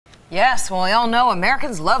Yes, well, we all know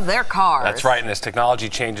Americans love their cars. That's right, and as technology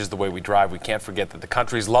changes the way we drive, we can't forget that the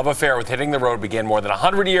country's love affair with hitting the road began more than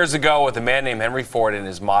 100 years ago with a man named Henry Ford and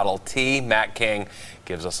his Model T. Matt King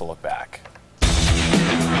gives us a look back.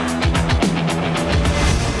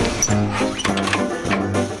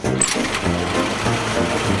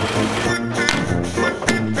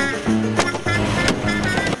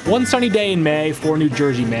 One sunny day in May, 4 New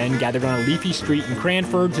Jersey men gathered on a leafy street in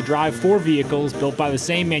Cranford to drive 4 vehicles built by the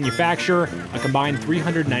same manufacturer a combined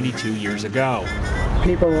 392 years ago.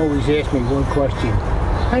 People always ask me one question.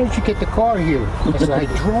 How did you get the car here? I said, I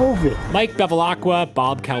drove it. Mike Bevilacqua,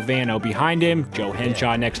 Bob Calvano behind him, Joe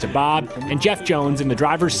Henshaw next to Bob, and Jeff Jones in the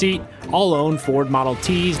driver's seat all own Ford Model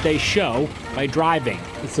Ts they show by driving.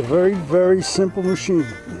 It's a very, very simple machine.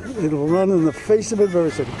 It'll run in the face of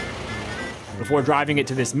adversity. Before driving it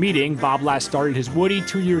to this meeting, Bob last started his Woody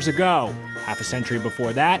 2 years ago. Half a century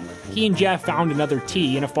before that, he and Jeff found another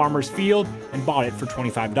T in a farmer's field and bought it for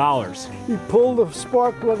 $25. He pulled the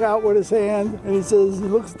spark plug out with his hand, and he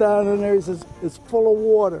looks down in there, he says, it's full of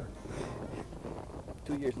water.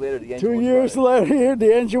 2 years later, the engine was running. 2 years later,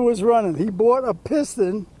 the engine was running. He bought a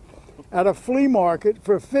piston at a flea market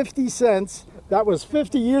for 50 cents. That was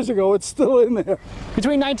 50 years ago. It's still in there.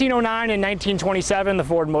 Between 1909 and 1927, the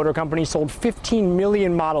Ford Motor Company sold 15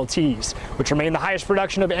 million Model Ts, which remained the highest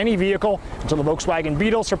production of any vehicle until the Volkswagen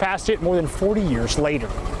Beetle surpassed it more than 40 years later.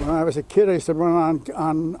 When I was a kid, I used to run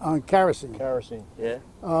on kerosene. Kerosene, yeah.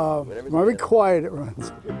 Very quiet it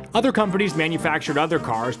runs. Other companies manufactured other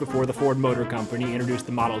cars before the Ford Motor Company introduced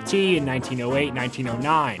the Model T in 1908,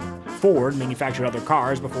 1909. Ford manufactured other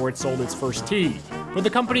cars before it sold its first T. But the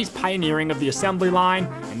company's pioneering of the assembly line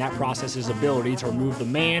and that process's ability to remove the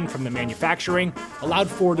man from the manufacturing allowed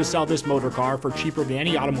Ford to sell this motor car for cheaper than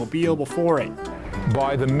any automobile before it.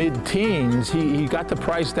 By the mid-teens, he got the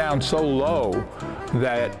price down so low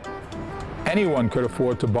that anyone could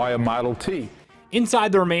afford to buy a Model T.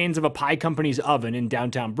 Inside the remains of a pie company's oven in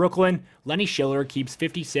downtown Brooklyn, Lenny Schiller keeps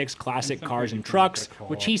 56 classic cars and trucks,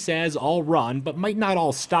 which he says all run but might not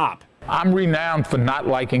all stop. I'm renowned for not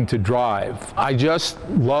liking to drive. I just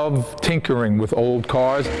love tinkering with old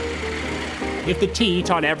cars. If the T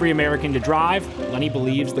taught every American to drive, Lenny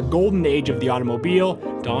believes the golden age of the automobile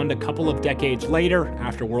dawned a couple of decades later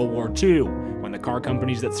after World War II, when the car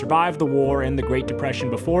companies that survived the war and the Great Depression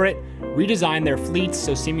before it redesigned their fleets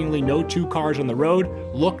so seemingly no 2 cars on the road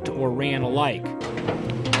looked or ran alike.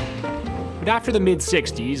 But after the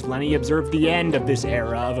mid-60s, Lenny observed the end of this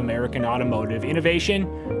era of American automotive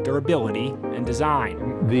innovation, durability, and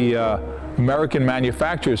design. The American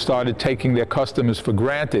manufacturers started taking their customers for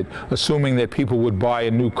granted, assuming that people would buy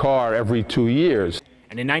a new car every 2 years.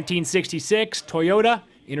 And in 1966, Toyota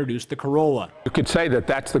introduced the Corolla. You could say that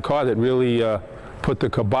that's the car that really put the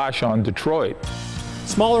kibosh on Detroit.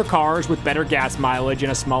 Smaller cars with better gas mileage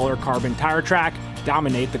and a smaller carbon tire track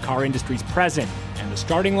dominate the car industry's present and the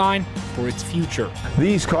starting line for its future.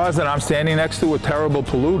 These cars that I'm standing next to are terrible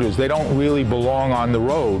polluters. They don't really belong on the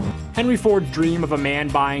road. Henry Ford's dream of a man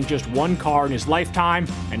buying just 1 car in his lifetime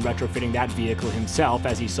and retrofitting that vehicle himself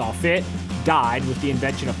as he saw fit died with the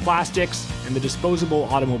invention of plastics and the disposable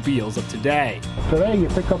automobiles of today. Today you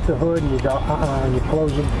pick up the hood and you go, and you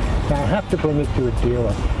close it. Now I have to bring it to a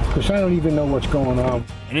dealer because I don't even know what's going on.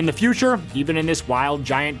 And in the future, even in this wild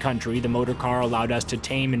giant country the motor car allowed us to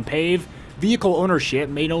tame and pave, vehicle ownership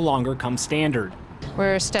may no longer come standard.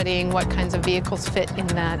 We're studying what kinds of vehicles fit in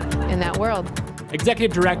that world.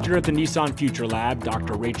 Executive Director at the Nissan Future Lab,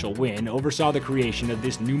 Dr. Rachel Wynn, oversaw the creation of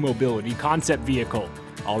this new mobility concept vehicle.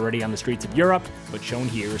 Already on the streets of Europe, but shown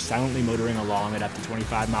here silently motoring along at up to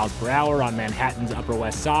 25 miles per hour on Manhattan's Upper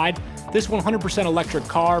West Side, this 100% electric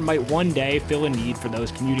car might one day fill a need for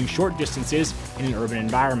those commuting short distances in an urban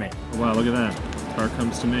environment. Wow, look at that. Car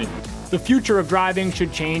comes to me. The future of driving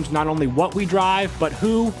should change not only what we drive, but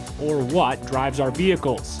who or what drives our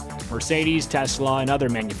vehicles. Mercedes, Tesla, and other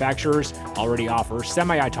manufacturers already offer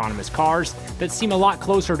semi-autonomous cars that seem a lot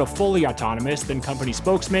closer to fully autonomous than company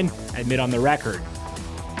spokesmen admit on the record.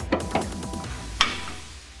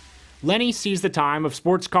 Lenny sees the time of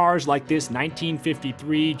sports cars like this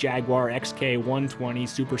 1953 Jaguar XK120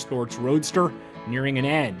 Super Sports Roadster nearing an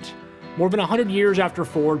end. More than 100 years after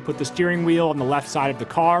Ford put the steering wheel on the left side of the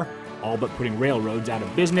car, all but putting railroads out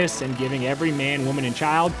of business and giving every man, woman, and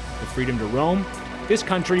child the freedom to roam, this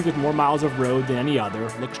country with more miles of road than any other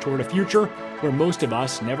looks toward a future where most of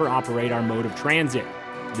us never operate our mode of transit,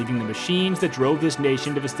 leaving the machines that drove this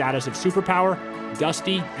nation to the status of superpower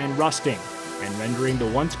dusty and rusting, and rendering the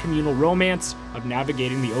once communal romance of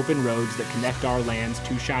navigating the open roads that connect our land's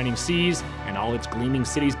 2 shining seas and all its gleaming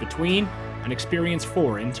cities between an experience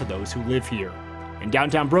foreign to those who live here. In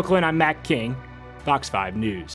downtown Brooklyn, I'm Matt King, Fox 5 News.